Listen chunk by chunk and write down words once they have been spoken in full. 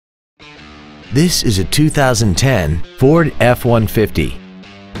This is a 2010 Ford F-150.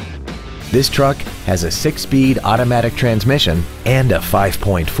 This truck has a 6-speed automatic transmission and a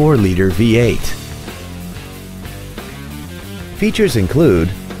 5.4-liter V8. Features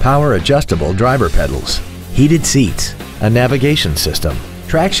include power adjustable driver pedals, heated seats, a navigation system,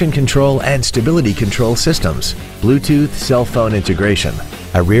 traction control and stability control systems, Bluetooth cell phone integration,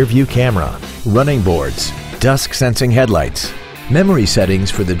 a rear view camera, running boards, dusk sensing headlights, memory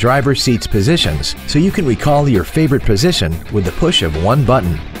settings for the driver's seat's positions so you can recall your favorite position with the push of one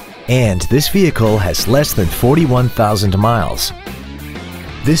button. And this vehicle has less than 41,000 miles.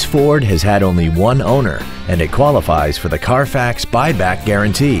 This Ford has had only one owner and it qualifies for the Carfax buyback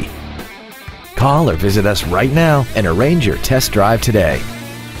guarantee. Call or visit us right now and arrange your test drive today.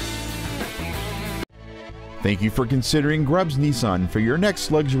 Thank you for considering Grubbs Nissan for your next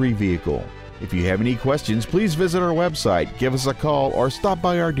luxury vehicle. If you have any questions, please visit our website, give us a call, or stop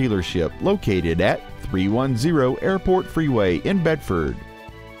by our dealership located at 310 Airport Freeway in Bedford.